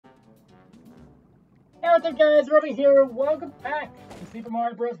Hey, what's up, guys? Robbie here. Welcome back to Super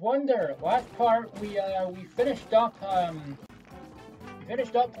Mario Bros. Wonder. Last part, we finished up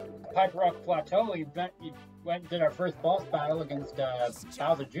Pipe Rock Plateau. We went and did our first boss battle against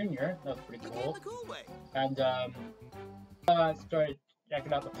Bowser Jr. That was pretty cool. And started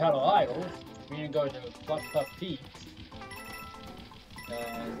checking out the Petal Isles. We need to go to Fluff-Puff Peaks.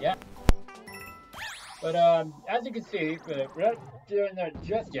 Yeah. But as you can see, we're not doing that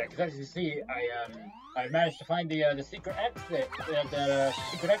just yet. Because as you see, I managed to find the secret exit,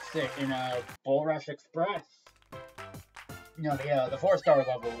 in Bull Rush Express. You know, the 4-star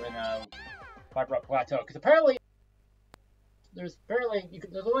level in Pipe Rock Plateau. Because apparently there's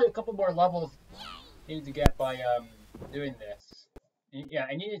only a couple more levels you need to get by doing this. Yeah,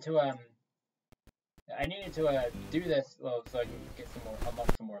 I needed to do this so I can get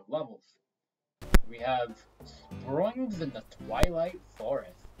unlock some more levels. We have Springs in the Twilight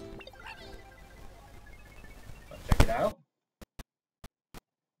Forest. Let's check it out.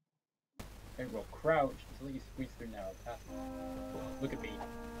 And we'll crouch until you squeeze through now. Look at me.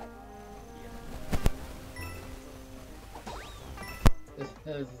 This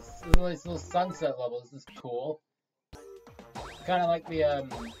is nice little sunset level. This is cool. Kind of like the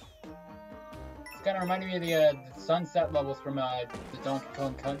it's kind of reminding me of the sunset levels from the Donkey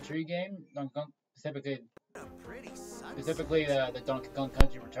Kong Country game. Donkey Kong, specifically the Donkey Kong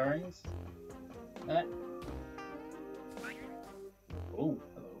Country Returns. Oh,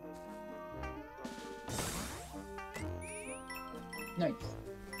 hello. Nice.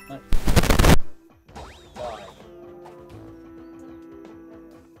 Nice. Bye.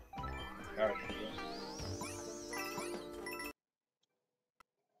 Alright.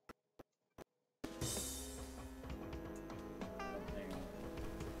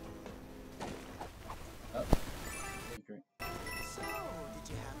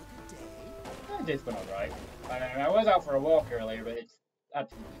 The day's been alright. I was out for a walk earlier, but it's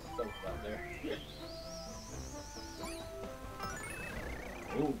absolutely soaked out there.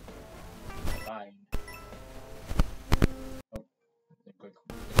 Ooh. Fine. Oh. Quick.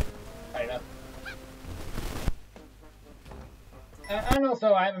 I know. And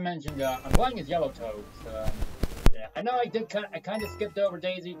also, I haven't mentioned, I'm playing as Yellow Toad, so, yeah. I know I kind of skipped over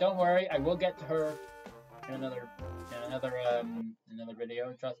Daisy. Don't worry, I will get to her in another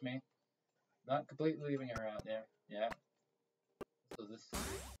video, trust me. Not completely leaving her out there. Yeah. So this.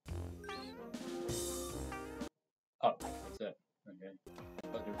 Oh, that's it. Okay.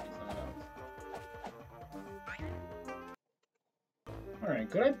 Thought there would be something else. Alright,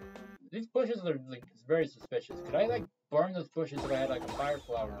 could I. These bushes are like very suspicious. Could I like burn those bushes if I had like a fire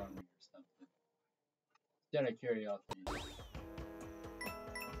flower on me or something? Just out of curiosity.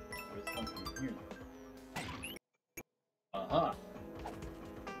 There's something here. Uh-huh.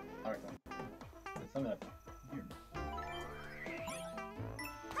 Alright, there's some of that here.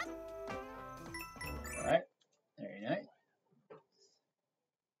 Alright. Very nice.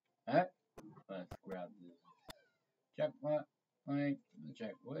 Alright. Let's grab this. Checkpoint. Wait.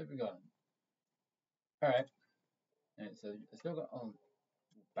 Check. What have we got? Alright. And so I still got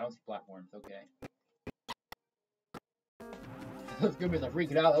bouncy platforms, okay. Those Goombas are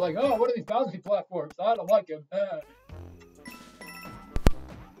freaking out. They're like, oh, what are these bouncy platforms? I don't like them.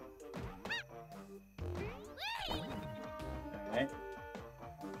 Alright.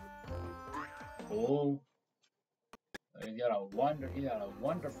 Oh. He's got a wonder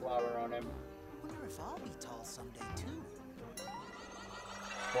flower on him. I wonder if I'll be tall someday too.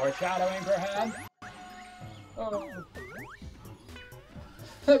 Foreshadowing perhaps? Oh.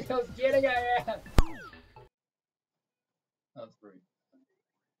 Look how skinny I am! That's pretty.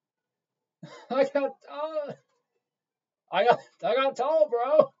 I got tall! I got tall,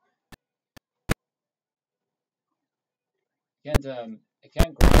 bro! I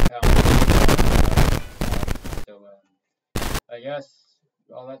can't ground pound. So, I guess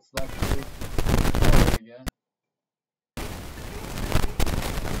all that's left to do again.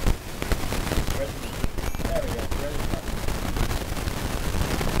 There we go.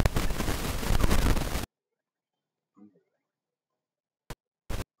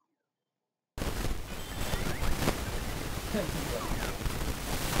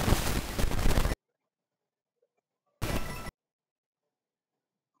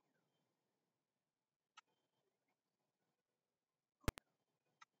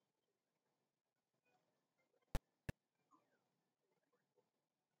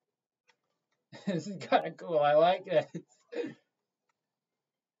 This is kind of cool. I like this.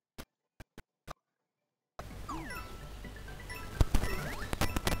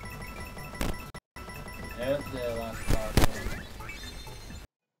 There's the last part.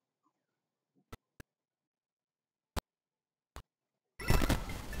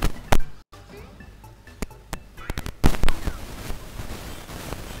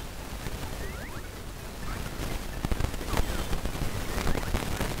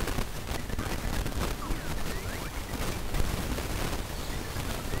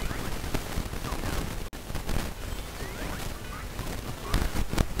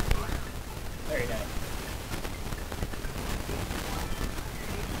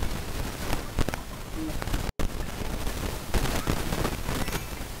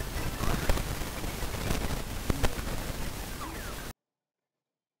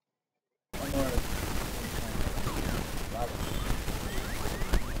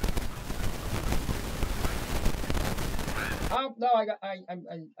 Oh no, I got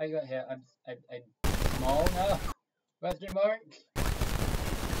hit. I'm small now. Question mark.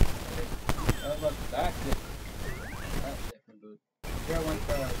 Oh look, that's it. That's different, but sure one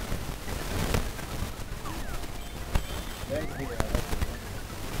first. There's the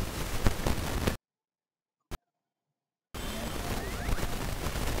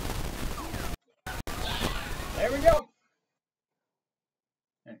there we go.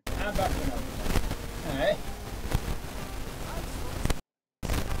 I'm back to another one. Alright.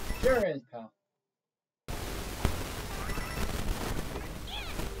 Sure is, pal.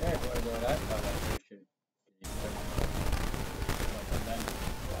 There's where I thought I should. And then,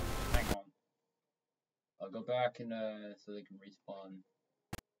 hang on. I'll go back and so they can respawn.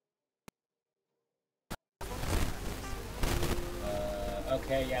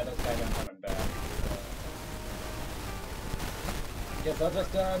 Okay, yeah, those guys aren't coming back. Guess I'll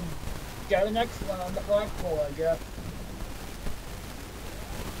just get the next one on the flagpole, I guess.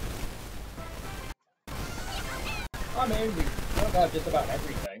 I mean, we got just about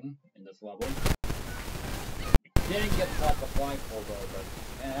everything in this level. We didn't get to the flagpole though, but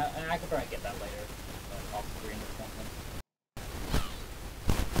and I could probably get that later, off screen or something.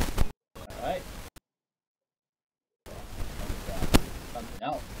 Alright. Something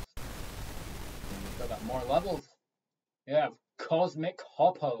else. Still got more levels. We have Cosmic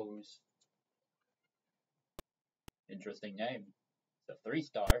Hoppos. Interesting name. It's a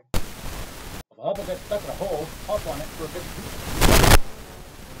 3-star. If a hoppo gets stuck in a hole, hop on it for a bit.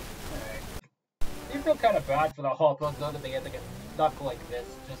 Alright. You feel kind of bad for the hoppos though that they have to get stuck like this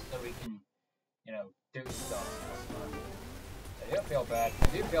just so we can, you know, do stuff. I do feel bad. I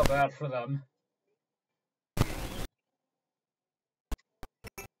do feel bad for them.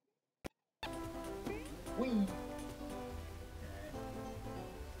 Whee!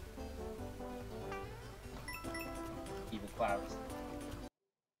 Evil clouds.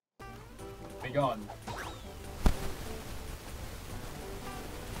 Be gone.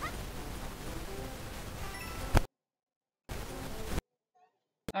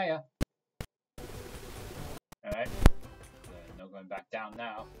 Oh yeah. Alright. No going back down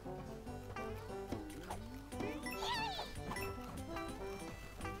now.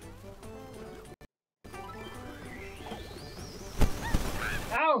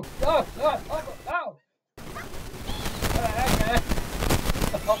 Ow! Oh! Oh! Oh! Ow! What the heck, man?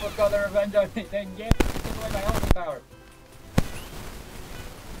 The Hoppo's got their revenge on me. They gave away my health power.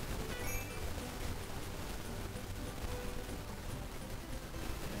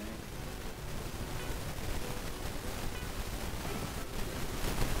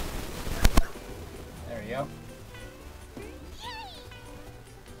 There we go.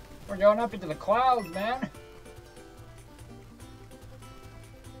 We're going up into the clouds, man.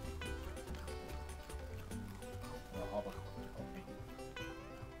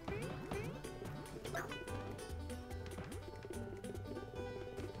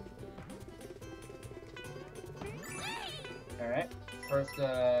 Alright, first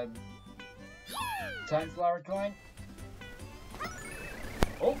sunflower coin.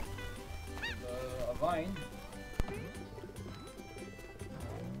 Oh! A vine.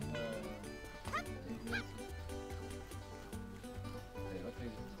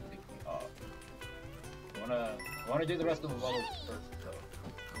 I wanna do the rest of the levels first, though.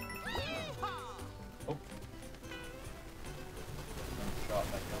 Oh. Shot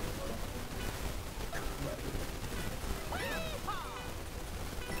back down the level.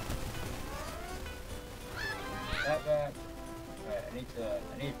 That back. Alright, I need to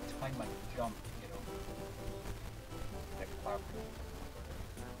time my jump to get over that cloud.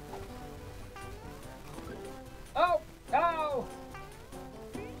 Oh! Ow!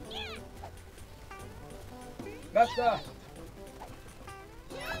 That's the...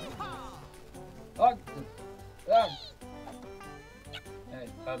 Oh!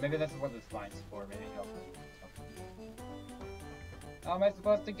 Maybe that's what this line's for. Maybe help me. How am I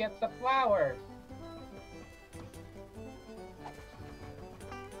supposed to get the flower?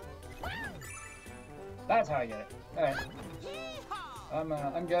 That's how I get it. Alright. I'm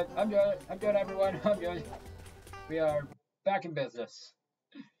good. I'm good, everyone. I'm good. We are back in business.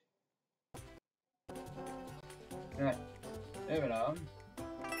 Alright. Moving on.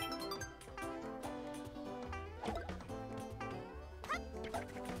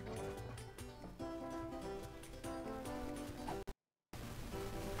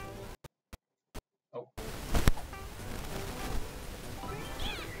 Oh.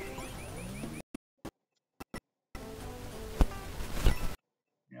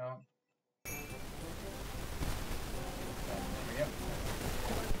 Yeah. There we go.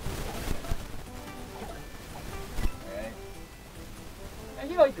 Alright.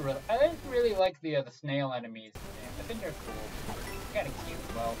 I didn't really like the snail enemies. I think they're cool. Kind of cute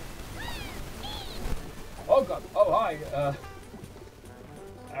as well. Oh god. Oh hi.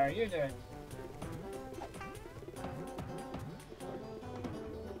 How are you doing?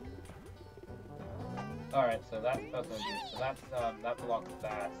 All right. So that's okay. So that belongs to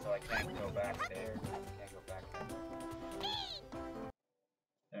that. So I can't go back there. Can't go back there.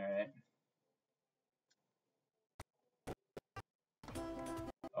 All right.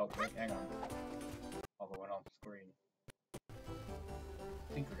 Oh wait, hang on. Although it went off the screen.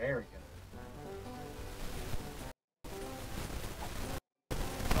 Secret area.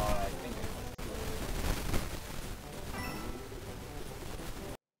 I think it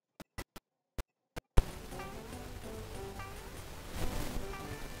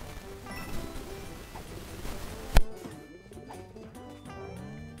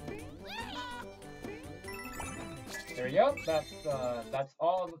There we go. That's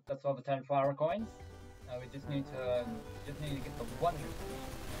all. That's all the 10 flower coins. We just need to get the wonder seed.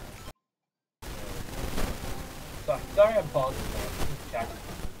 Sorry, I'm pausing. Just checking.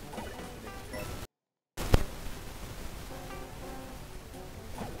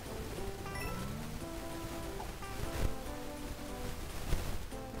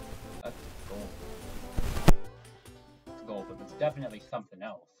 That's gold. It's gold, but it's definitely something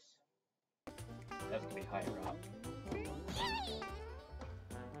else. That's gonna be higher up.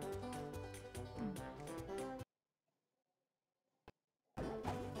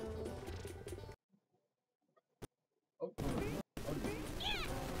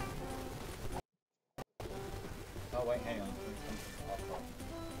 Oh wait, hang on.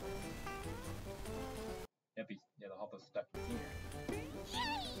 Yep, the hopper's stuck here.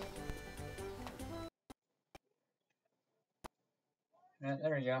 Yeah,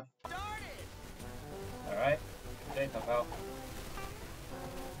 there we go. Alright. Okay, top out.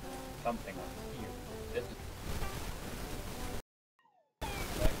 Something up here. This is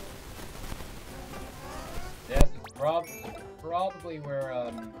this is probably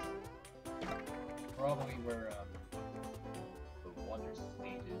where the wonder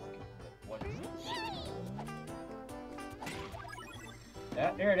seed is. The wonder seed.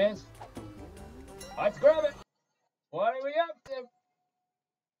 Yeah, here it is. Let's grab it. What are we up to?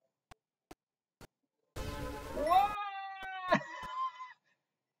 Whoa!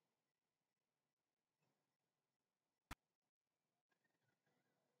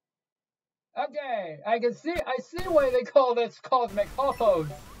 Okay, I see why they call this cosmic hoppos.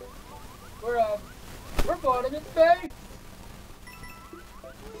 We're floating in space.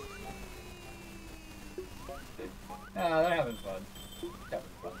 Ah, they're having fun.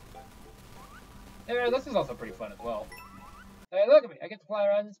 Yeah, this is also pretty fun as well. Hey, look at me! I get to fly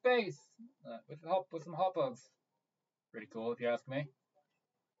around in space with some hoppos. Pretty cool, if you ask me.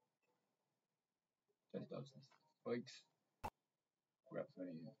 Just those spikes. Grab some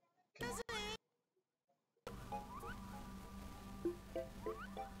of these.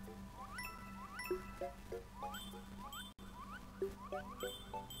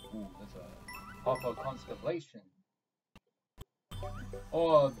 Ooh, that's a Hoppo constellation.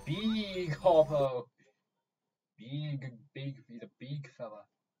 Oh, a big Hoppo. Big, he's a big fella.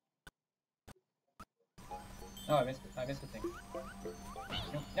 Oh, I missed the thing.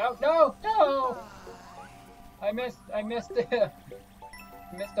 No! I missed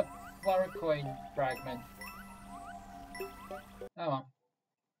the flower coin fragment. Oh well.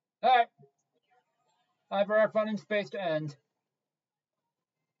 Alright. Time for our fun in space to end.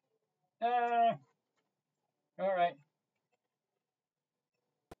 Alright.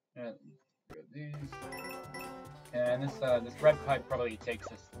 These. And this red pipe probably takes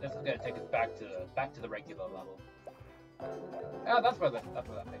us. This is gonna take us back to the regular level. Oh, that's where that thing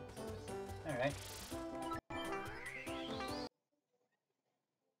is. All right.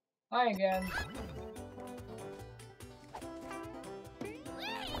 Hi again.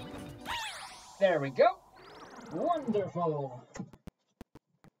 There we go. Wonderful.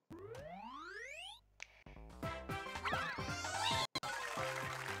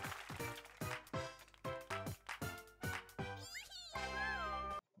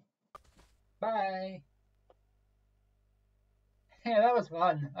 Bye. Yeah, that was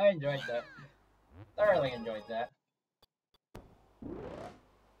fun. I enjoyed that. Thoroughly enjoyed that.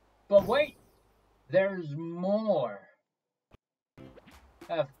 But wait, there's more.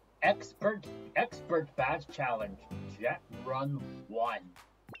 Expert badge challenge, Jet Run 1.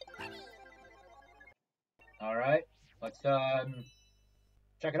 All right, let's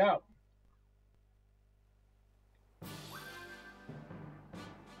check it out.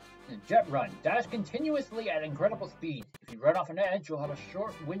 Jet Run. Dash continuously at incredible speed. If you run off an edge, you'll have a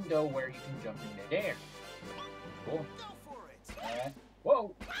short window where you can jump in midair. Cool. Go for it. Alright.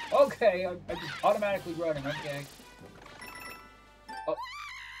 Whoa! Okay, I'm just automatically running, okay. Oh,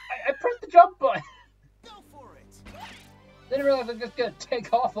 I pressed the jump button! Go for it. Didn't realize I was just gonna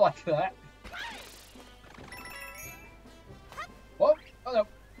take off like that. Whoa! Oh no!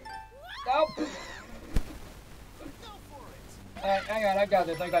 No! Go for it. Alright, hang on, I got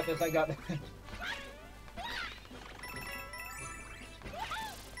this.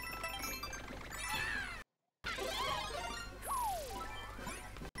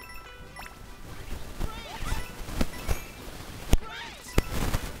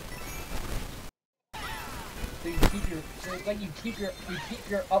 So it's like you keep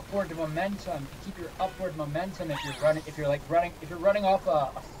your upward momentum. You keep your upward momentum if you're running off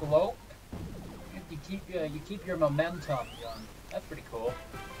a slope. You keep your momentum young. That's pretty cool.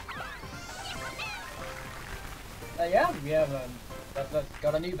 Yeah, we have that's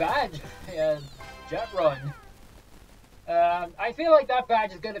got a new badge. Jet Run. I feel like that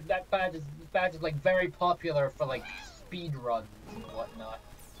badge is good if that badge is like very popular for like speed runs and whatnot.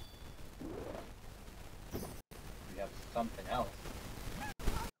 We have something else.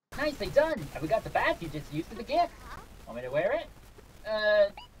 Nicely done! We got the badge you just used for the gift. Want me to wear it?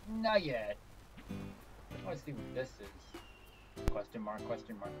 Not yet. I want to see what this is. Question mark,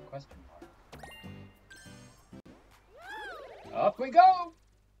 question mark, question mark. Up we go!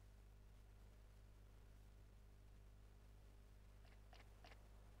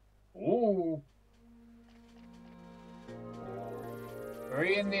 Ooh. Are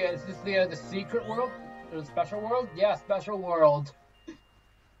we in is this the secret world? Or the special world? Yeah, special world.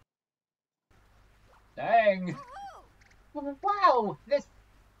 Dang. Wow, this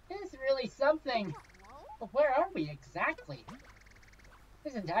is really something. But where are we exactly?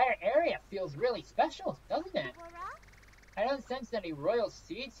 This entire area feels really special, doesn't it? I don't sense any royal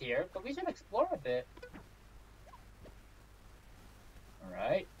seeds here, but we should explore a bit.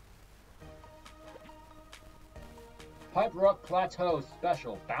 Alright. Pipe Rock Plateau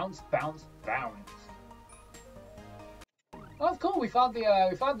Special. Bounce, bounce, bounce. Oh, that's cool. We found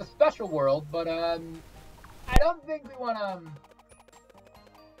the special world, but I don't think we want to.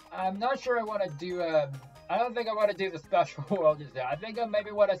 I'm not sure I want to do. I don't think I want to do the special world just yet. I think I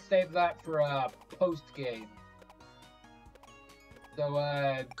maybe want to save that for post game. So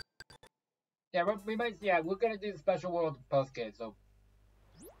yeah, we might. Yeah, we're gonna do the special world post game. So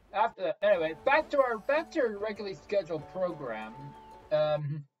after that, anyway, back to our regularly scheduled program. All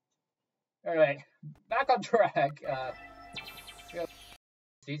right, back on track.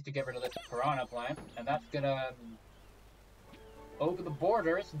 Seeds to get rid of this piranha plant, and that's gonna open the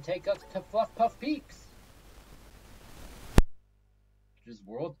borders and take us to Fluff-Puff Peaks, which is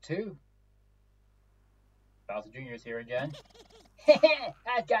World 2. Bowser Jr. is here again.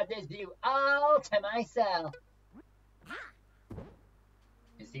 I've got this view all to myself.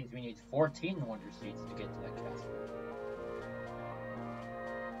 It seems we need 14 Wonder Seeds to get to that castle.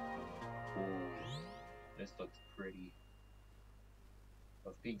 Ooh, this looks pretty.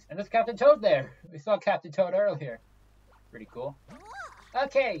 Those peaks. And there's Captain Toad there. We saw Captain Toad earlier. Pretty cool.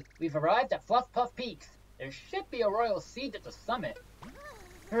 Okay, we've arrived at Fluff-Puff Peaks. There should be a royal seed at the summit.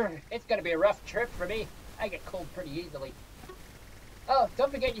 It's gonna be a rough trip for me. I get cold pretty easily. Oh,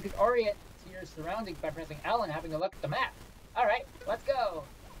 don't forget you can orient to your surroundings by pressing L and having a look at the map. Alright, let's go.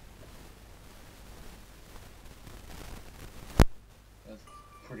 That's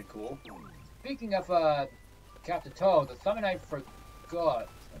pretty cool. Speaking of Captain Toad, the summon I forgot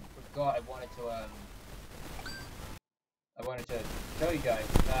I wanted to show you guys.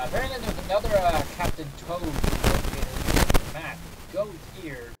 Apparently there's another Captain Toad located in the map. Go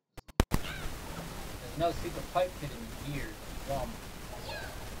here. There's another secret pipe hidden here.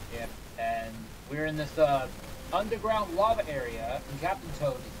 Yeah, and we're in this underground lava area, and Captain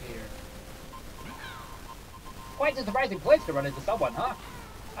Toad is here. Quite a surprising place to run into someone, huh?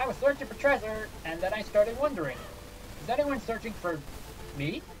 I was searching for treasure, and then I started wondering, is anyone searching for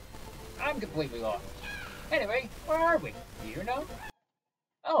me? I'm completely lost. Anyway, where are we? Do you know?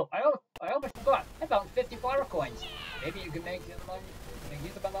 Oh, I almost forgot. I found 50 flower coins. Maybe you can make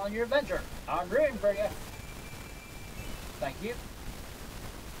use of them on your adventure. I'm rooting for you. Thank you.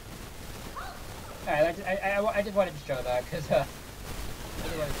 Alright, I just wanted to show that because I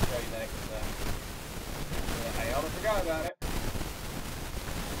just wanted to show you that because I almost forgot about it.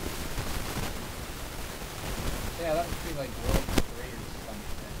 Yeah, that must be like World 3 or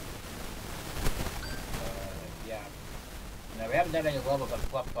something. Yeah. No, we haven't done any levels on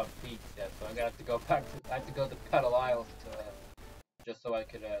Fluff-Puff Peaks yet, so I'm gonna have to go back to. I have to go to Petal Isles to just so I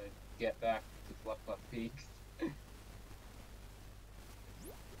could get back to Fluff-Puff Peaks.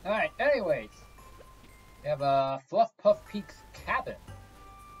 Alright, anyways. We have a Fluff-Puff Peaks cabin.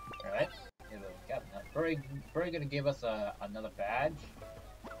 Alright. We have a cabin. Probably gonna give us another badge.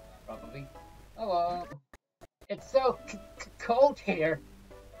 Probably. Hello. It's so cold here.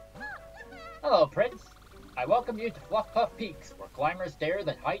 Hello, Prince. I welcome you to Fluff-Puff Peaks, where climbers dare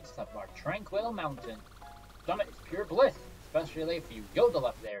the heights of our tranquil mountain. Summit is pure bliss, especially if you yodel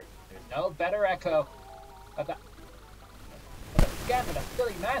up there. There's no better echo. The scamp and a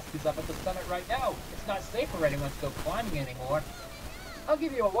silly mask is up at the summit right now. It's not safe for anyone to go climbing anymore. I'll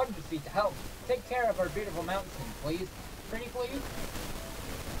give you a wonder seat to help. Take care of our beautiful mountain, please. Pretty please?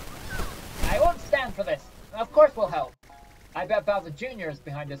 I won't stand for this. Of course we'll help. I bet Bowser Jr. is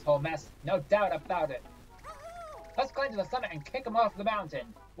behind this whole mess. No doubt about it. Let's climb to the summit and kick him off the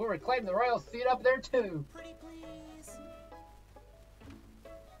mountain. We'll reclaim the royal seat up there too. Pretty please.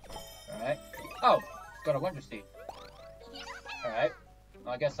 Alright. Oh, it's got a wonder seat. Alright.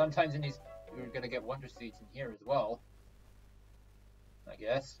 Well, I guess sometimes in these we're gonna get wonder seats in here as well. I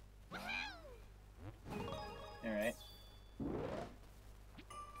guess. Alright.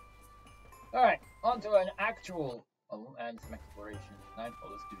 Alright, on to an actual and some exploration. Let's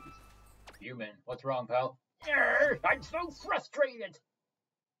do this. Human, what's wrong, pal? I'm so frustrated!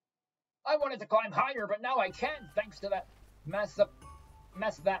 I wanted to climb higher, but now I can't thanks to that mess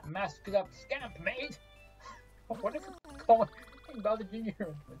that masked up scamp made. What is it called? Bowser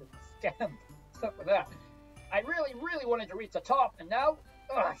Jr. with a scamp. What's up with that? I really wanted to reach the top, and now,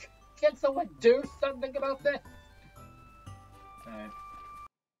 ugh, can't someone do something about this? Alright.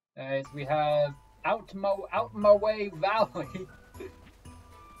 Alright, so we have Out My Way Valley. See?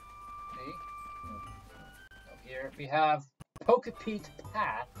 Here we have Pokepete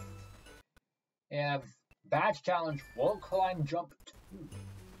Path. We have Badge Challenge Wall Climb Jump 2.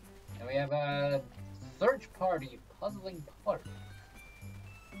 And we have a Search Party Puzzling Park.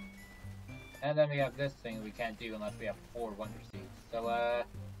 And then we have this thing we can't do unless we have 4 Wonder Seeds. So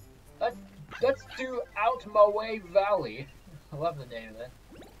let's do Out My Way Valley. I love the name of it.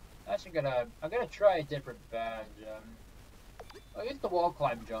 I'm gonna try a different badge. I'll use the wall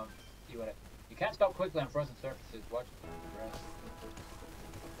climb jump. See what you can't stop quickly on frozen surfaces. Watch the rest.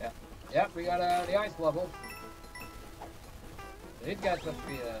 Yeah, we got the ice level. So these guys must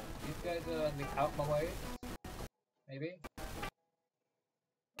be out my way. Maybe.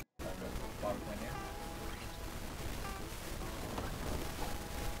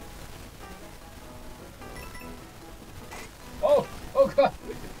 Oh god!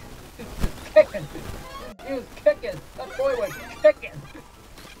 He was kicking! He was kicking! That boy was kicking!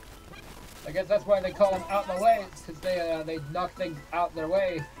 I guess that's why they call him out my way, because they knock things out their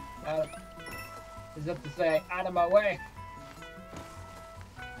way. As if to say, out of my way.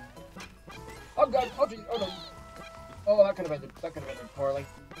 Oh god! Oh geez! Oh no! Oh, that could have been poorly.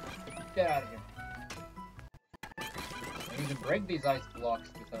 Get out of here. And you can break these ice blocks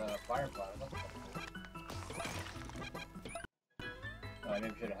with a fire flower. That's cool. I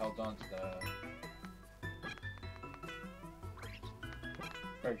maybe should have held on to the...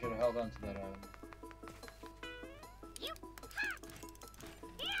 Probably should have held on to that,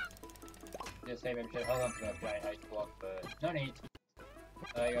 Just say maybe should have held on to that giant ice block, but no need.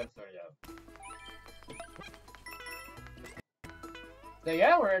 You gotta sort it out. So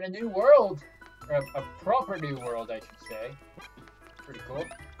yeah, we're in a new world. Or a proper new world, I should say. Pretty cool.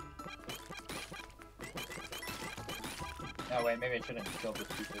 Oh wait, maybe I shouldn't have killed this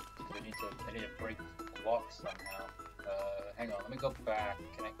stupid, because I need to break blocks somehow. Hang on, let me go back.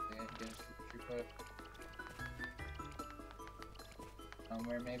 Can I get a super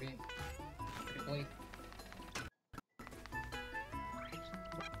somewhere maybe? Quickly.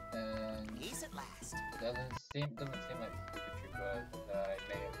 And Peace at last. doesn't seem like super true, but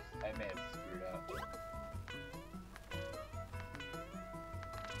I may have screwed up.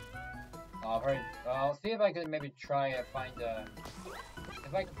 I'll see if I can maybe try to find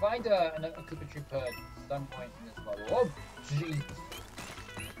if I can find a Koopa Troopa at some point in this level. Oh, jeez.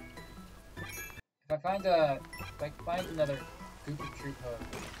 If I find another Koopa Troopa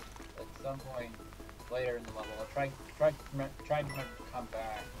at some point later in the level, I'll try to remember to come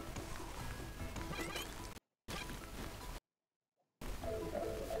back.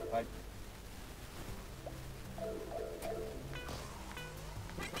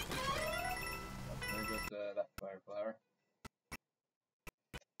 That fire flower.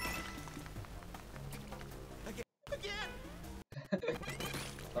 Again!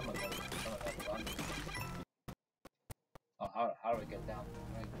 Some of that's fun. Oh, how do we get down?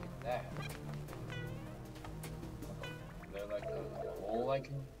 How do I get that? Is there like a hole I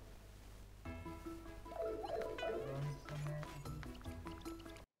can...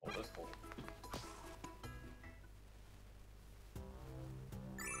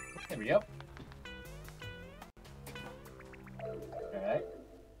 we go. Alright.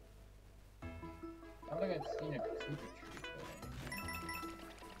 I don't think I've seen a Koopa tree.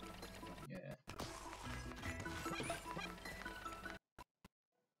 Yeah.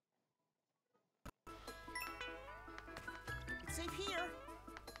 It's safe here.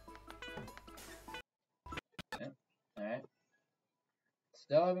 Yep. Alright.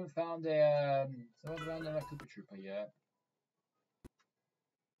 Still haven't found a Koopa Troopa yet.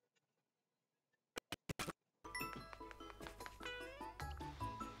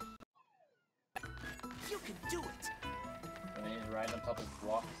 You can do it. Do I need to ride on top of the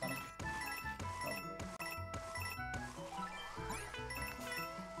block or something?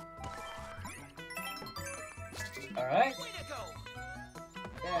 Alright. Way to go.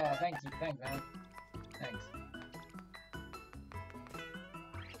 Yeah, thank you. Thanks, man. Thanks.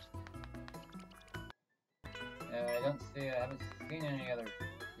 I haven't seen any other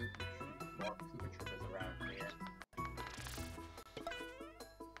Koopa Troopas around here.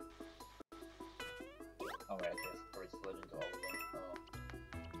 Oh wait, I guess I slid into all of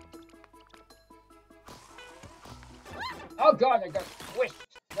them. Oh god, I got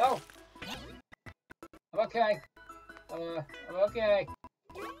squished! No! I'm okay. I'm okay.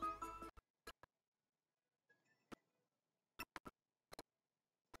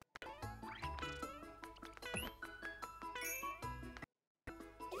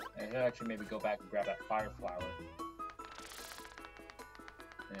 I should actually maybe go back and grab that fire flower.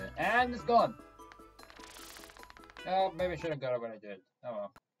 Yeah, and it's gone! Oh, maybe I should have got it when I did. Oh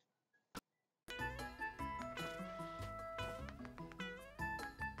well.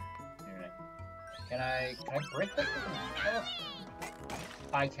 Alright. Can I break this? Oh.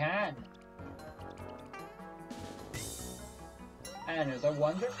 I can! And there's a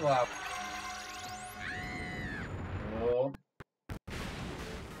wonder flower. Oh.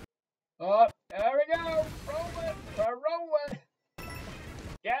 Oh, there we go! Rolling! We're rolling!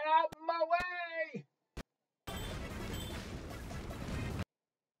 Get out of my way!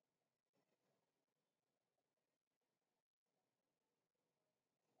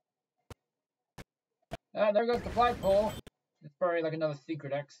 Ah, there goes the flagpole. It's probably like another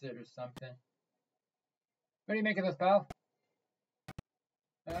secret exit or something. What do you make of this, pal?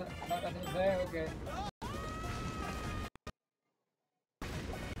 Nothing to say? Okay.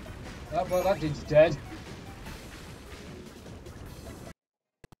 Oh, well, that dude's dead.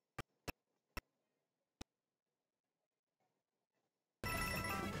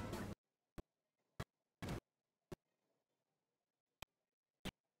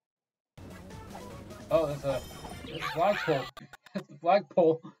 Oh, there's a flagpole. That's the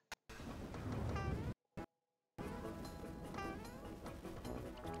flagpole.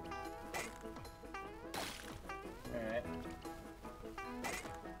 Alright.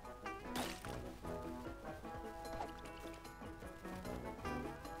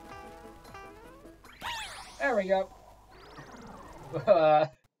 There we go. We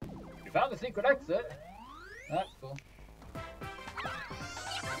found the secret exit. That's cool.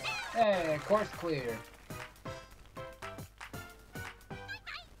 Hey, course clear.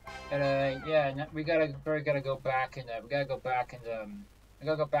 And yeah, we gotta go back and we gotta go back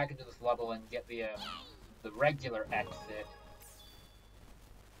into this level and get the regular exit.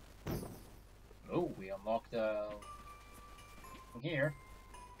 Oh, we unlocked from here.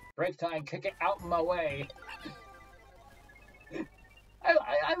 Break time, kick it out of my way.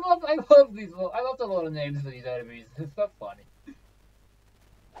 I love these little, I love the little names of these enemies. It's so funny.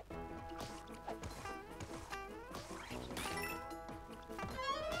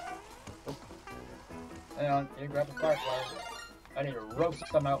 Oh. Hang on, you grab the firefly. I need to roast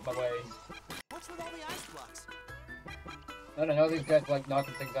some out my way. What's with all the ice blocks? I don't know, these guys like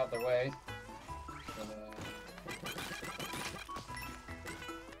knocking things out their way.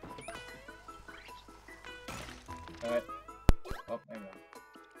 Alright. Oh, hang on.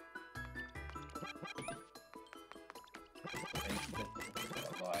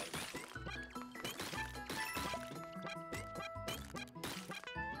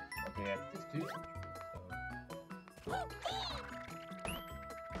 Okay, I have this too.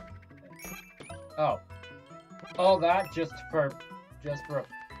 Oh. All that just for a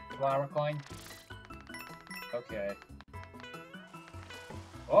flower coin? Okay.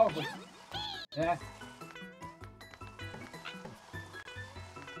 Oh, but, yeah.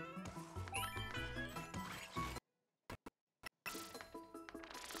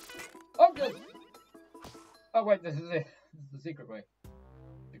 Oh, good. Oh wait, this is it. This is the secret way.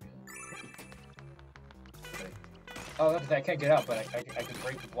 Okay. Oh, that's I can't get up, but I can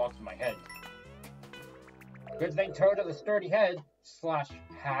break the blocks in my head. Good thing Toad has a sturdy head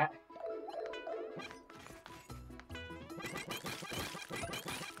 / hat.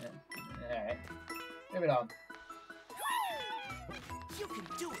 Bring it on. You can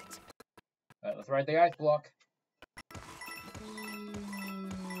do it. Alright, let's ride the ice block.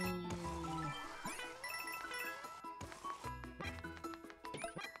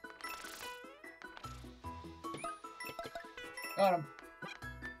 Got him.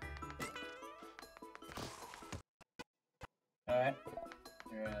 Alright.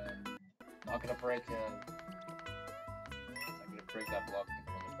 Not gonna break I'm gonna break that block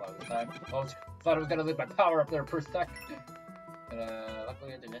this time. Oh, thought I was gonna lose my power up there per sec. But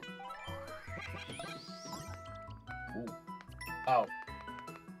luckily I didn't. Ooh. Oh.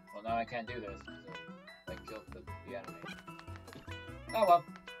 Well, now I can't do this because I killed the enemy. Oh well.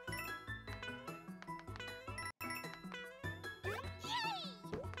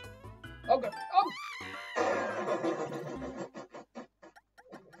 Oh god. Oh!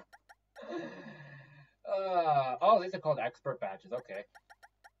 Oh, these are called expert badges. Okay.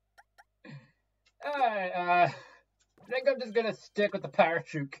 Alright, I think I'm just gonna stick with the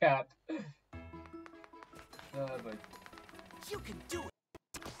parachute cap. But You can do it.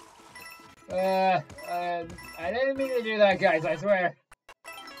 I didn't mean to do that, guys, I swear.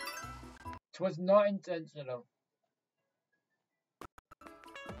 It was not intentional.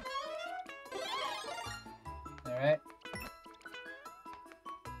 Alright.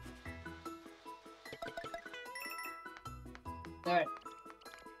 Alright.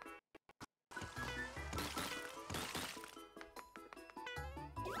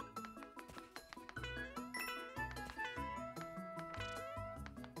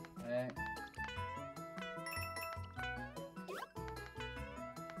 Alright.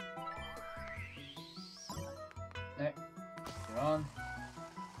 Alright. Get on.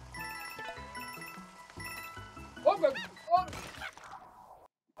 Oh god!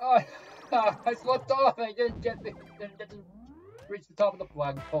 Oh! I slipped off. I didn't reach the top of the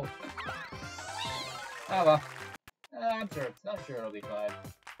flagpole. Oh well. I'm sure it'll be fine.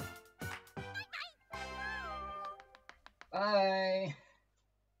 Bye.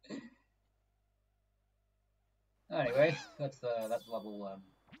 Anyway, that's level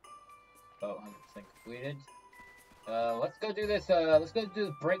about 100% completed. Let's go do this. Let's go do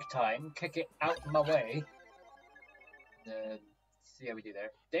the break time. Kick it out of my way. See how we do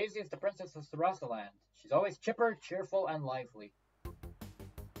there. Daisy is the princess of Sarasaland. She's always chipper, cheerful, and lively.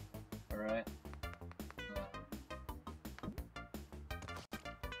 Alright.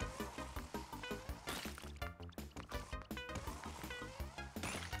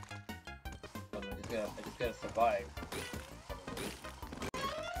 I just gotta survive.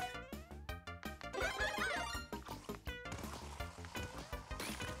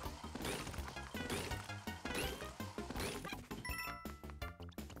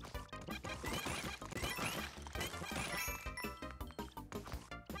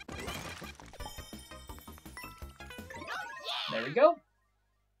 There we go.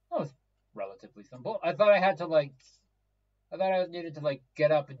 That was relatively simple. I thought I had to I thought I needed to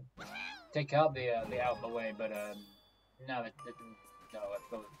get up and take out the out of the way, but no, it didn't. No,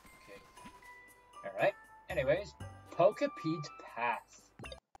 that was okay. All right. Anyways, Pokepeed Pass.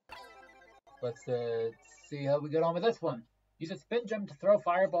 Let's see how we get on with this one. Use a spin gem to throw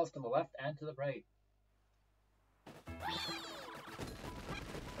fireballs to the left and to the right.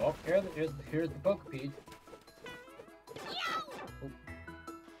 Oh, here's the Pokepeed.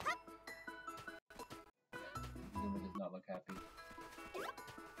 Zuma does not look happy.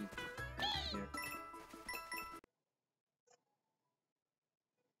 Here.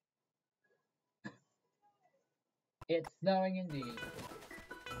 It's snowing indeed.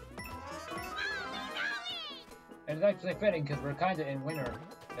 And it's actually fitting because we're kind of in winter.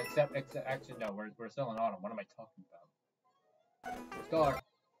 Except actually no, we're still in autumn. What am I talking about? Star.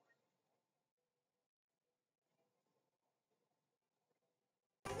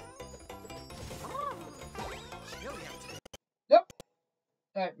 Yep.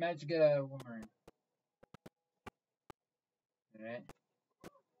 Alright, managed to get a woman. Alright.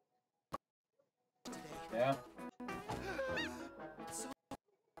 Yeah.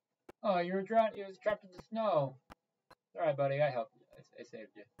 Oh, you were trapped in the snow. Alright, buddy, I helped you. I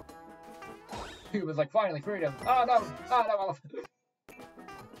saved you. He was like, finally, freedom. Oh no! Oh no!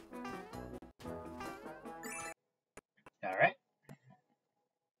 Alright.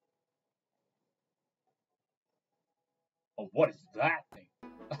 Oh, what is that thing? I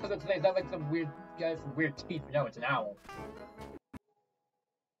was gonna say, is that like some weird guy with some weird teeth? No, it's an owl.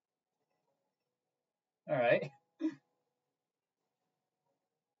 Alright.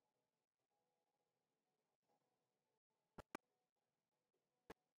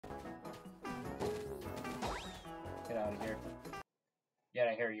 Get out of here. Get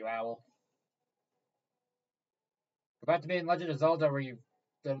out of here, you owl. We're about to be in Legend of Zelda where you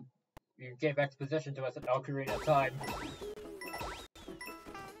gave exposition to us at Ocarina of Time.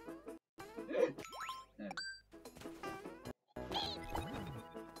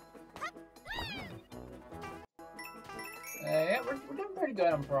 Yeah, we're doing pretty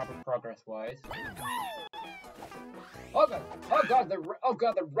good on progress-wise. Oh god, the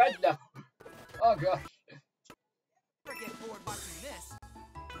red now. Oh gosh. Never get bored watching this.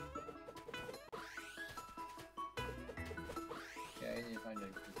 Okay, I need to find a...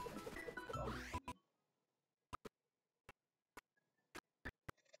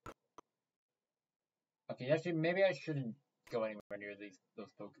 Okay, actually, maybe I shouldn't go anywhere near those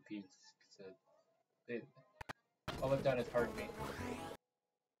Poke Peaks, because all they've done is hurt me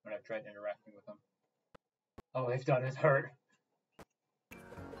when I've tried interacting with them. All they've done is hurt.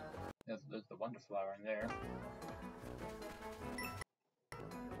 There's the Wonder Flower in there.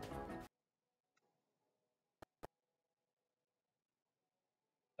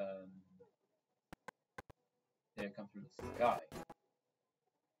 Yeah, it comes from the sky.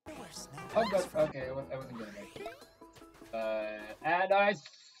 Oh god, okay, I wasn't gonna make it. And I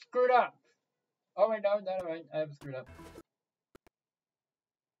screwed up! Oh wait, no, I haven't screwed up.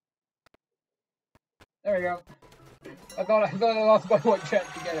 There we go. I thought I lost my one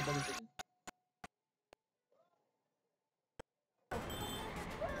chance to get it, but it didn't.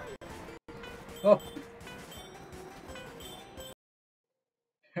 Oh!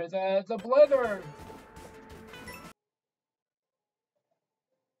 It's a blither!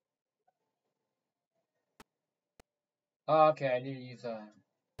 Okay, I need to use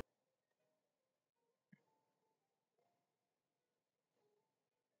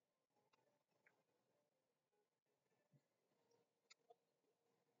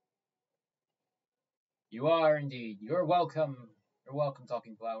You are indeed. You're welcome. You're welcome,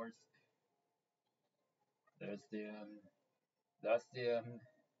 Talking Flowers. There's that's the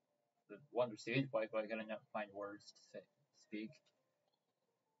Wonder Seed. Why I gotta not find words to speak.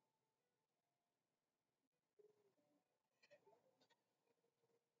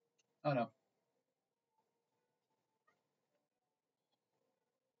 Oh no.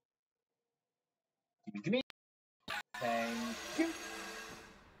 Gimme. Thank you.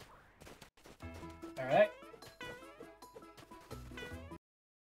 Alright.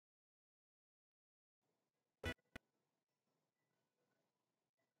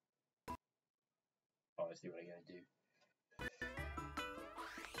 Oh, I see what I gotta do.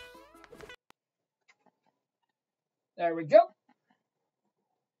 There we go.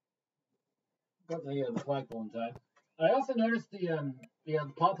 Got the flagpole in time. I also noticed the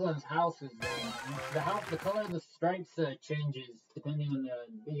Poplin's house is the color of the stripes changes depending on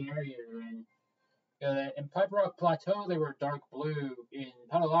the area you're in. In Pipe Rock Plateau, they were dark blue. In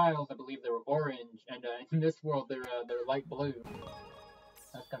Puddle Isles, I believe they were orange, and in this world, they're light blue.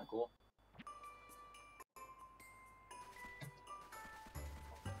 That's kind of cool.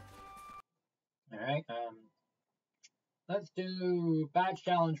 All right. Let's do badge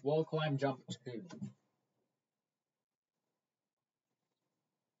challenge wall climb jump 2.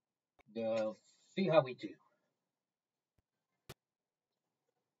 See how we do.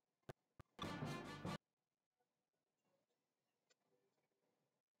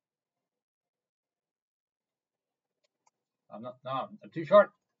 I'm too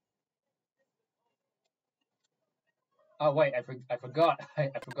short. Oh wait, I forgot. I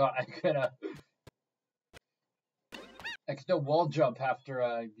forgot. I can still wall jump after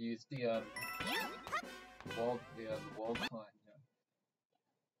I've used the wall climb. Yeah.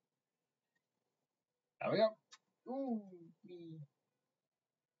 There we go. Ooh.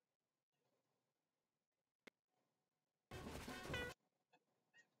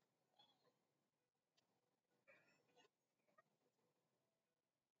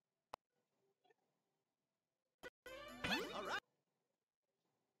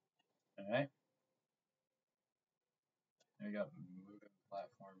 All right. There we go. Moving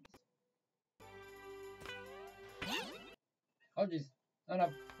platforms. Oh jeez. Oh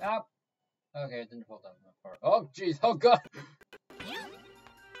no. Ah. Okay, it didn't fall down that far. Oh jeez. Oh god.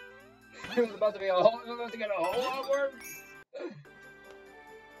 It was about to be a whole. I'm about to get a whole lot worse.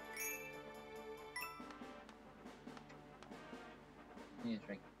 I need to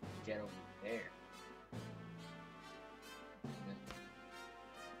try to get over there.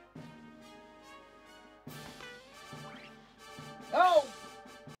 No!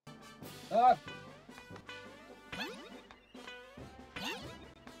 Ah!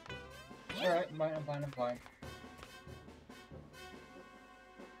 Alright, I'm fine. Close.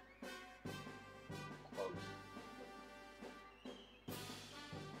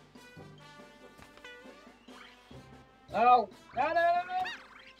 No! No, no, no, no!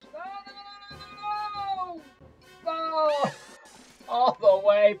 No, no, no, no, no, no! No! All the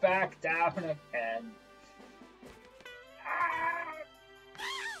way back down again. Ah!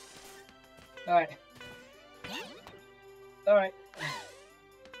 Alright. Alright.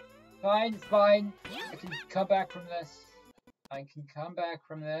 Fine, fine. I can come back from this. I can come back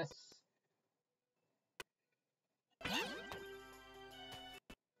from this.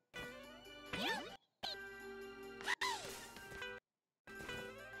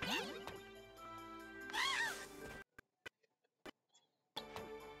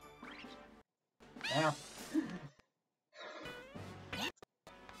 Now.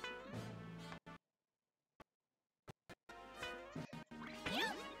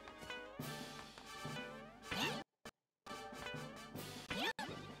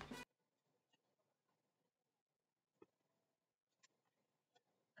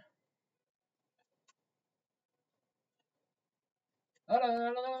 No, no,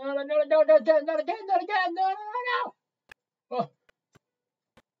 no, no, no, no, no, no, not again, not again, not again, no, no, no, no! Oh.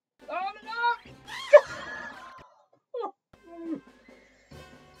 No, no, no!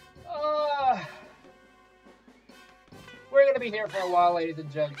 We're gonna be here for a while, ladies and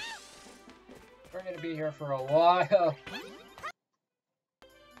gents. We're gonna be here for a while.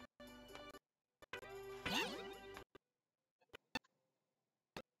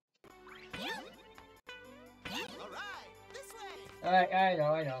 I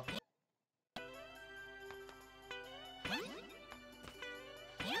know, I know.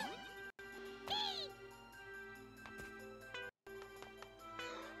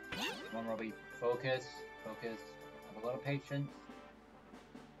 Come on, Robbie. Focus, focus. Have a lot of patience.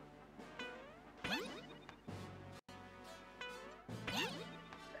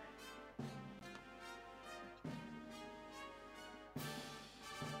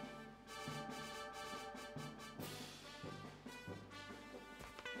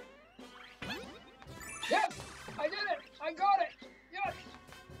 Yes! I did it! I got it! Yes!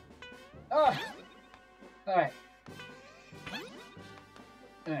 Alright. Alright.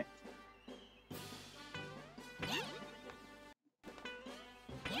 Alright.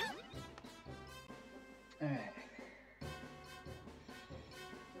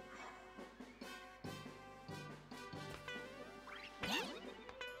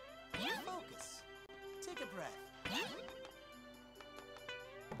 Focus. Take a breath.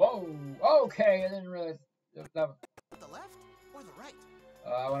 Whoa! Okay, I didn't realize that. The left or the right?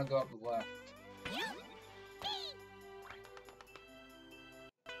 I want to go up the left.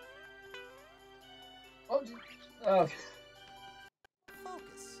 Oh, okay.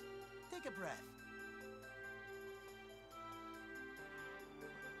 Focus. Take a breath.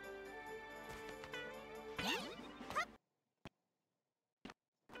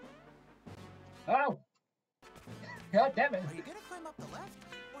 Oh! God damn it! Are you gonna climb up the left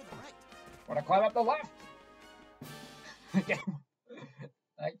or the right? Wanna climb up the left?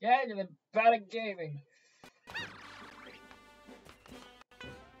 Again, you're bad at gaming.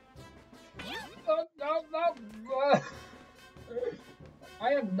 No, no, no!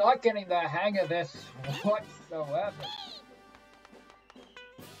 I am not getting the hang of this whatsoever.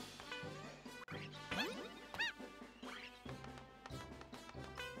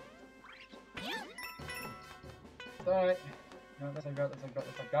 Alright. No, this, I got this, I got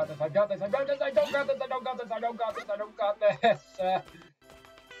this, I got this, I got this, I got this, I don't got this, I don't got this, I don't got this, I don't got this.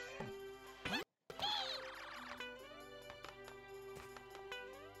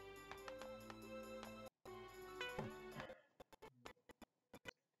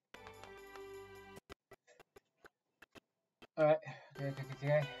 Alright,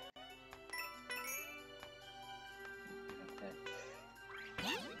 okay.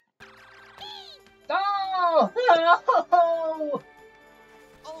 No! No!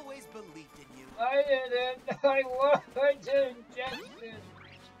 Always believed in you. I didn't. I didn't get it.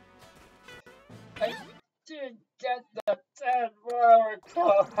 I didn't get the 10-hour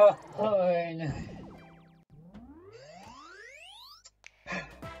coin.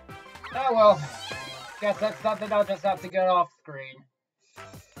 Oh well. Guess that's something I'll just have to get off screen.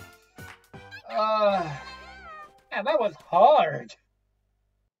 Man, that was hard.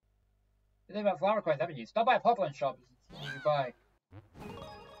 The thing about flower coins, haven't you? Stop by a Poplin shop. You buy.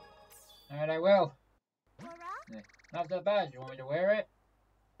 Alright, I will. Not that bad. You want me to wear it?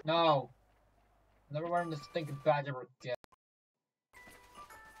 No. Never wearing this stinking badge ever again.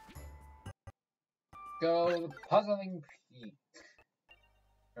 Go to the puzzling peak.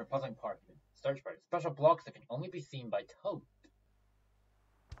 Or puzzling part. Search for special blocks that can only be seen by Toad.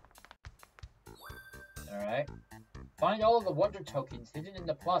 Alright. Find all of the wonder tokens hidden in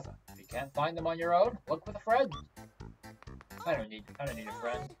the plaza. If you can't find them on your own, look with a friend. I don't need a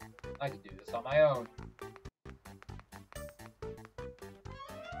friend. I can do this on my own.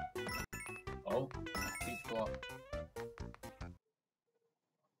 Oh, peach ball.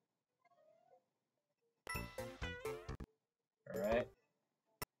 Alright.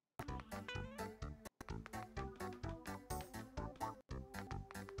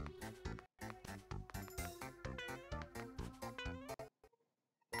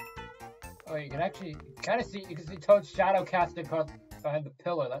 Oh, you can actually kind of see, you can see Toad's shadow casting behind the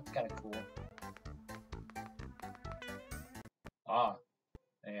pillar. That's kind of cool. Ah,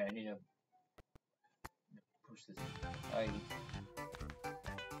 yeah, I need to push this.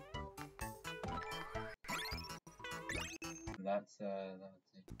 Let's see.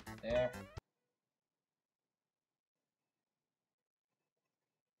 There.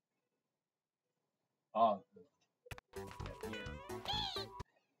 Oh.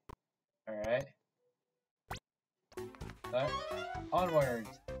 Alright. Onwards.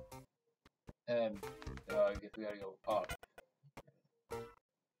 I guess we gotta go up.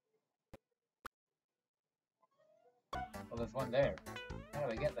 Well, there's one there. How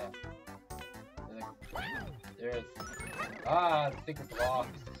do I get that? There's... Ah, the secret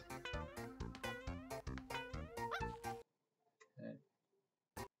blocks.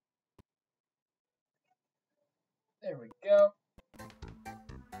 There we go.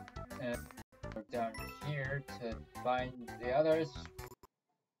 And we're down here to find the others.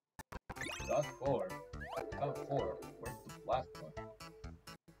 That's 4. Oh, 4. Where's the last one?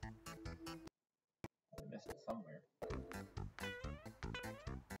 I missed it somewhere.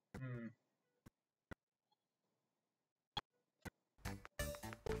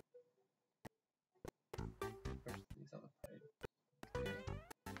 Where's these other pipes? Okay.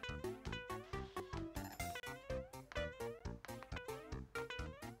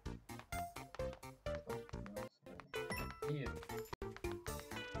 Here.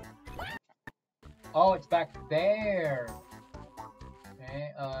 Oh, it's back there.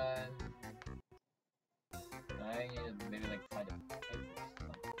 Okay, I need to maybe like find a pipe or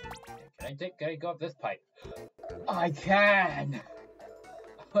something. Can I go up this pipe? I can!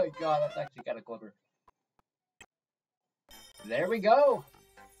 Oh my god, that's actually kind of clever. There we go!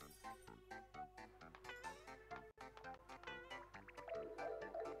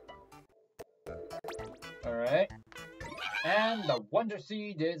 Alright. And the Wonder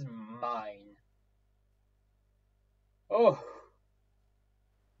Seed is mine. Oh!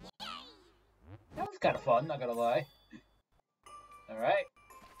 That was kind of fun, not gonna lie. Alright.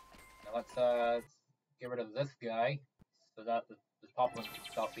 Now let's get rid of this guy, so that this Poplin can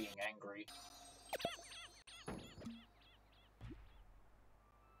stop being angry.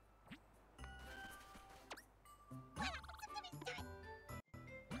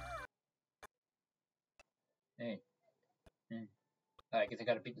 Hey. I guess I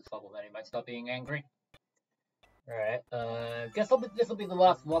gotta beat this level then, he might stop being angry. Alright, guess this will be the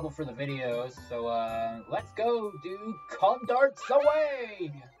last level for the videos, so let's go do Con Darts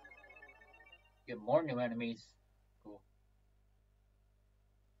Away! Get more new enemies. Cool.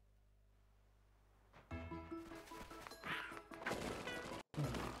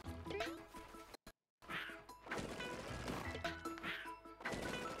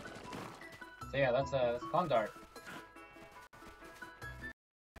 So yeah, that's Con Dart.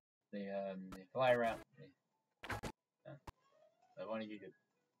 They fly around. I wanted you to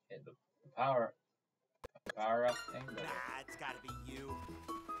hit the power up thing. But it's gotta be you.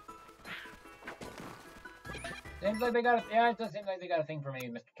 Seems like they got a, yeah, it does seem like they got a thing for me,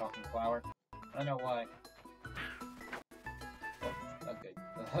 Mr. Talking Flower. I don't know why. Oh, okay.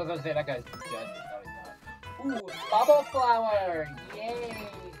 I was gonna say that guy's dead, but no, he's not. Ooh, Bubble Flower! Yay!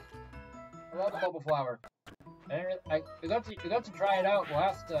 I love the Bubble Flower. We got to try it out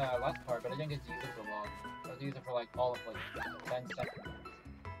last part, but I didn't get to use it for long. I was using it for like all of like 10 seconds.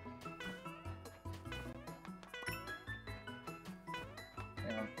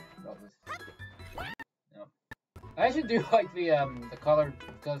 I should do like the color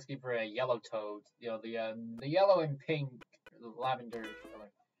scheme for a yellow toad. You know, the yellow and pink, the lavender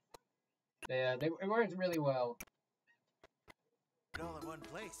color. It works really well. All in one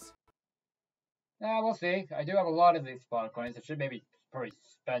place. We'll see. I do have a lot of these spawn coins. I should maybe probably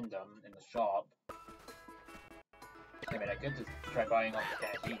spend them in the shop. I mean, I could just try buying all the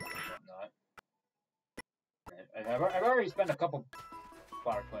candies and whatnot. I've already spent a couple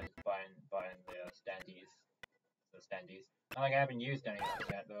spawn coins buying the standees. The standees. Not like I haven't used any of them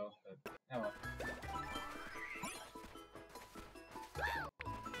yet, though. But, oh well.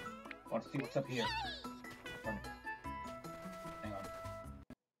 Want to see what's up here? Hang on.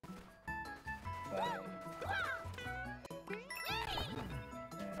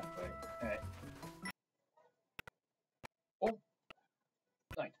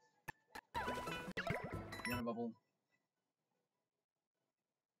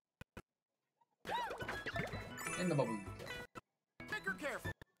 In the bubble. Bigger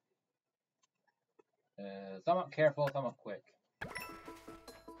careful. Somewhat careful, somewhat quick.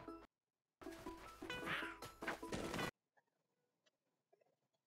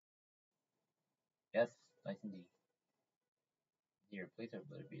 Yes, nice indeed. Here, please let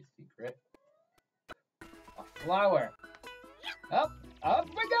it be a secret. A flower! Up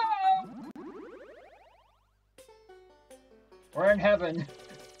we go! We're in heaven.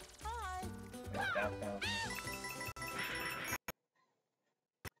 Hi. Down, down.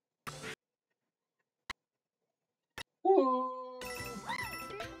 Woo!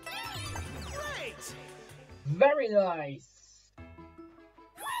 Great. Very nice!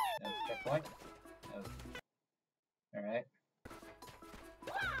 That's checkpoint. Alright.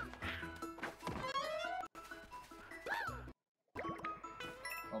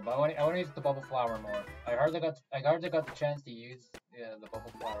 Well, but I want to use the bubble flower more. I hardly got the chance to use the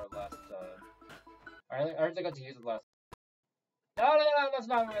bubble flower last. I hardly got to use it last. No, that's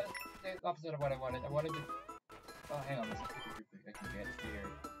not the opposite of what I wanted. I wanted to. Oh, hang on, I can get here.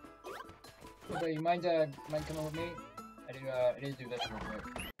 Okay, you mind coming with me? I need to do this real quick.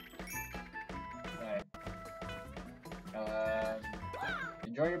 Alright.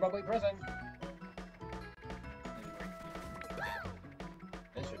 Enjoy your bubbly prison.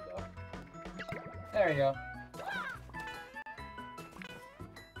 This should go. There you go.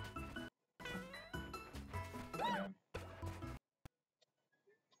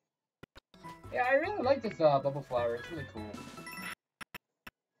 Yeah, I really like this bubble flower. It's really cool.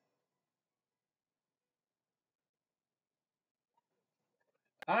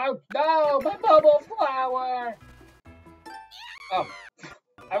 Oh no, my bubble flower! Oh,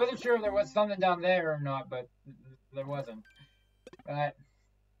 I wasn't sure if there was something down there or not, but there wasn't. I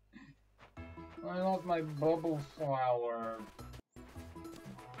lost my bubble flower.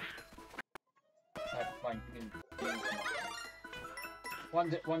 That's fine. One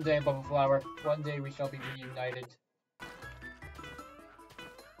day, bubble flower. One day we shall be reunited.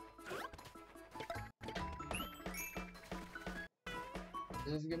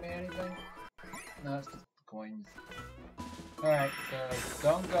 Does this give me anything? No, it's just coins. Alright, so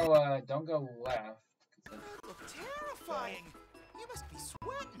don't go left. Look terrifying. You must be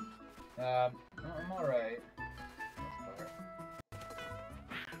sweating. I'm alright.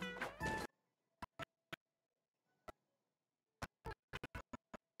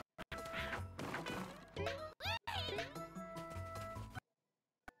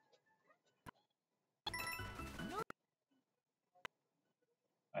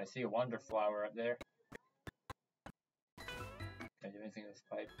 I see a wonder flower up there. Can I do anything with this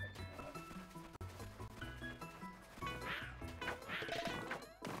pipe?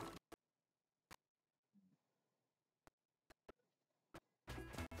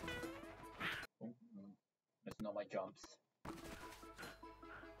 Missing all my jumps.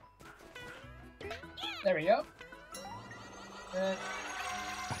 There we go.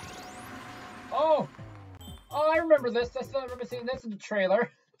 Oh! Oh, I remember this. I still remember seeing this in the trailer.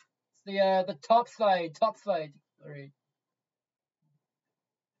 It's the top side. Sorry.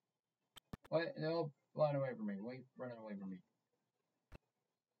 What? No, run away from me. Wait, running away from me.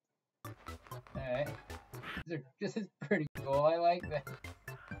 Alright. This is pretty cool. I like that.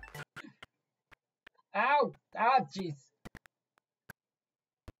 Ow! Ah, jeez.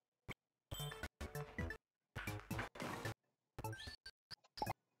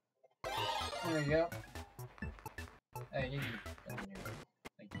 There we go. Hey, you can thank you.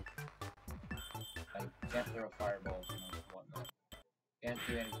 I can't throw fireballs and whatnot. Can't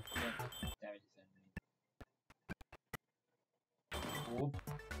do any damage to anything. Whoop.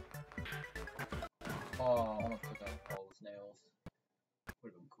 Oh, almost took out all those nails.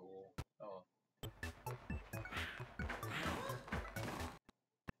 Would've been cool. Oh.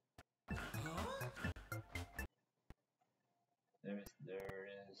 There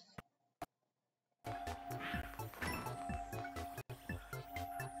it is.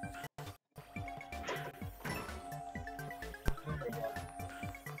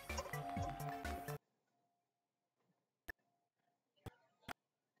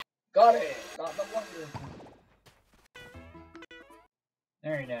 Got it! Got the wonder!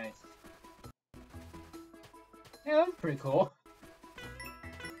 Very nice. Yeah, that was pretty cool.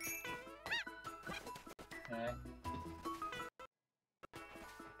 Alright.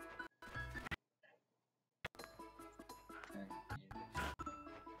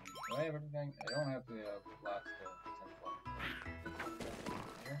 Do I have everything? I don't have the blocks to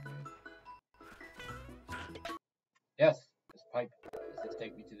Yes! This pipe. Does this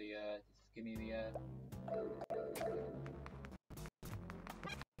take me to the, does this give me the,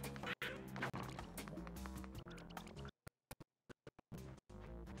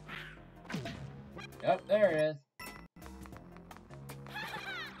 Yep, there it is.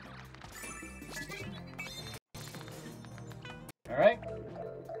 Alright.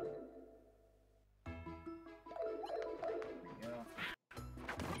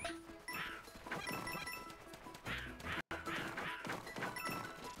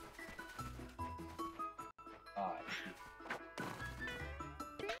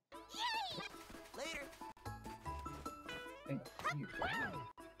 Later. Thank you.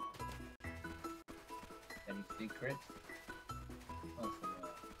 Any secrets? Oh, some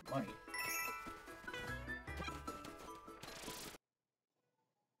money.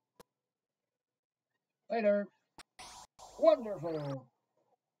 Later. Wonderful.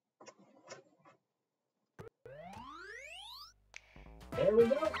 There we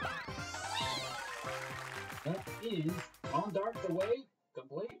go. That is On Dark the Way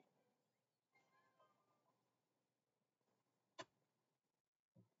complete.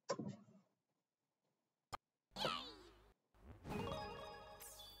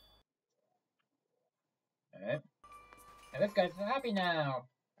 Alright. And this guy's happy now.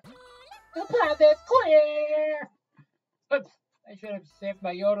 The path is clear! Oops, I should have saved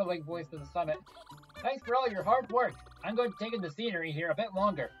my yodeling voice for the summit. Thanks for all your hard work. I'm going to take in the scenery here a bit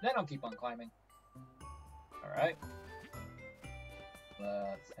longer, then I'll keep on climbing. Alright.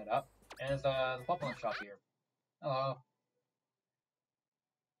 Let's head up. And there's the Pokemon shop here. Hello.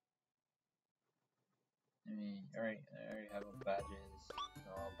 I already have badges.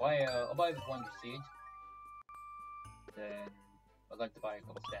 So I'll buy this Wonder Seed. Then I'd like to buy a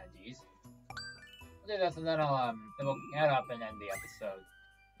couple Stangies. I'll do this and then we'll head up and end the episode.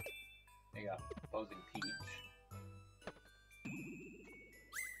 There you go. Opposing Peach.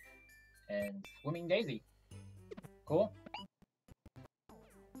 And Swimming Daisy. Cool.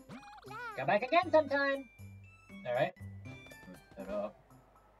 Come back again sometime! Alright. Let's head up.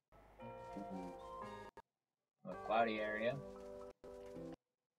 A cloudy area.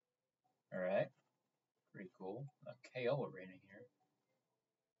 Alright. Pretty cool. A KO arena here.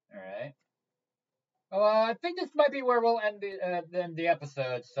 Alright. Well, I think this might be where we'll end the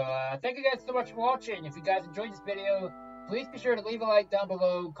episode. So, thank you guys so much for watching. If you guys enjoyed this video, please be sure to leave a like down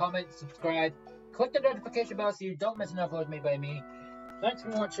below, comment, subscribe, click the notification bell so you don't miss an upload made by me. Thanks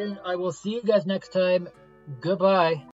for watching. I will see you guys next time. Goodbye.